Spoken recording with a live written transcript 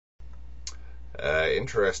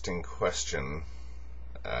Interesting question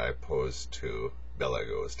I posed to Bella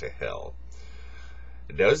Goes to Hell.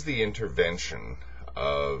 Does the intervention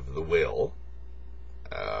of the will,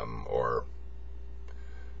 or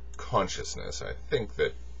consciousness, I think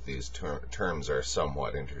that these terms are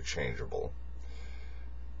somewhat interchangeable,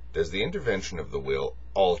 does the intervention of the will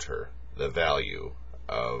alter the value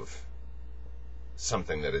of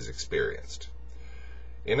something that is experienced?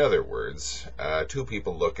 In other words, two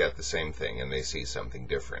people look at the same thing and they see something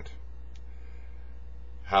different.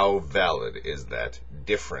 How valid is that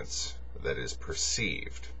difference that is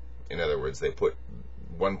perceived? In other words,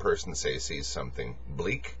 one person sees something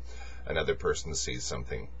bleak, another person sees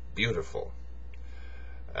something beautiful.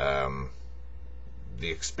 The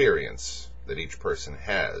experience that each person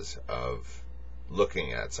has of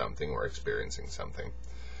looking at something or experiencing something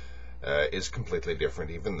is completely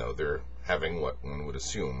different, even though they're having what one would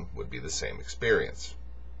assume would be the same experience.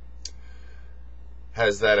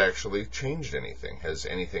 Has that actually changed anything? Has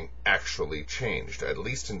anything actually changed, at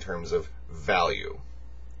least in terms of value?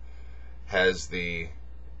 Has the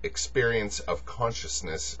experience of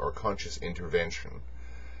consciousness or conscious intervention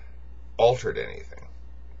altered anything?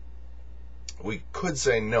 We could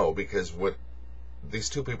say no, because what these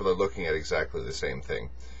two people are looking at exactly the same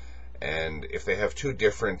thing, and if they have two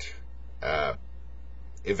different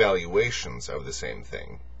evaluations of the same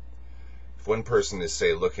thing, if one person is,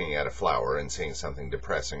 say, looking at a flower and seeing something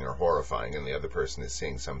depressing or horrifying, and the other person is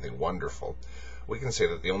seeing something wonderful, we can say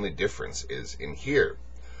that the only difference is in here.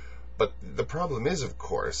 But the problem is, of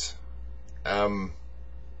course,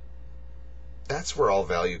 that's where all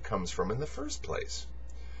value comes from in the first place.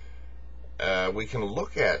 We can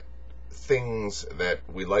look at things that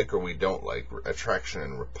we like or we don't like, attraction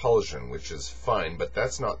and repulsion, which is fine, but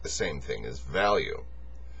that's not the same thing as value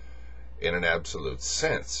in an absolute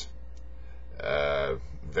sense.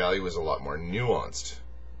 Value is a lot more nuanced,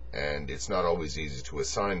 and it's not always easy to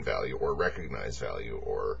assign value or recognize value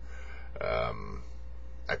or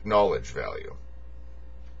acknowledge value.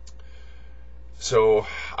 So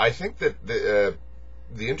I think that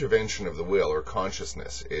the intervention of the will or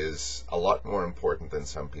consciousness is a lot more important than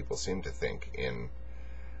some people seem to think in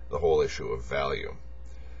the whole issue of value,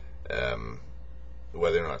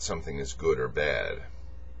 whether or not something is good or bad.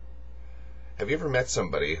 Have you ever met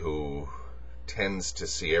somebody who tends to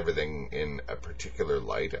see everything in a particular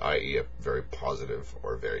light, i.e. a very positive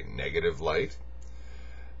or very negative light?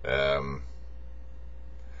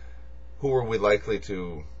 Who are we likely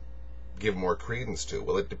to give more credence to?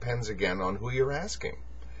 Well, it depends again on who you're asking.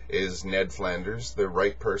 Is Ned Flanders the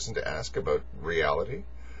right person to ask about reality?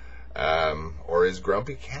 Or is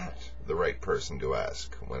Grumpy Cat the right person to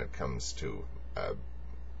ask when it comes to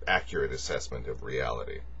accurate assessment of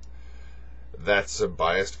reality? That's a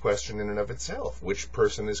biased question in and of itself. Which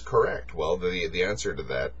person is correct? Well, the answer to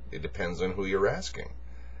that, it depends on who you're asking.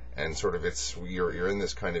 And sort of you're in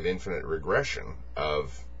this kind of infinite regression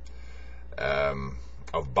of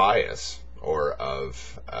bias, or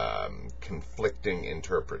of conflicting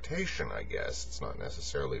interpretation, I guess. It's not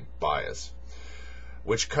necessarily bias,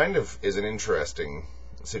 which kind of is an interesting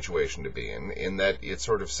situation to be in that it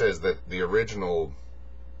sort of says that the original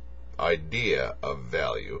idea of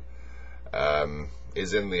value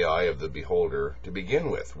is in the eye of the beholder to begin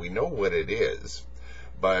with. We know what it is,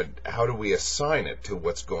 but how do we assign it to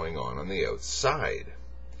what's going on the outside?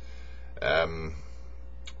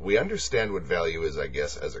 We understand what value is, I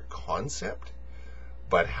guess, as a concept,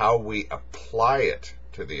 but how we apply it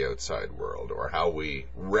to the outside world, or how we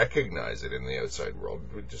recognize it in the outside world,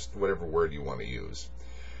 just whatever word you want to use,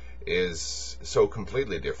 is so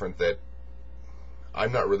completely different that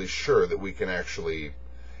I'm not really sure that we can actually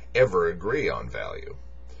ever agree on value.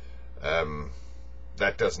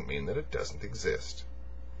 That doesn't mean that it doesn't exist.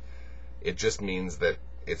 It just means that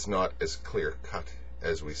it's not as clear-cut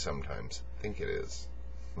as we sometimes think it is.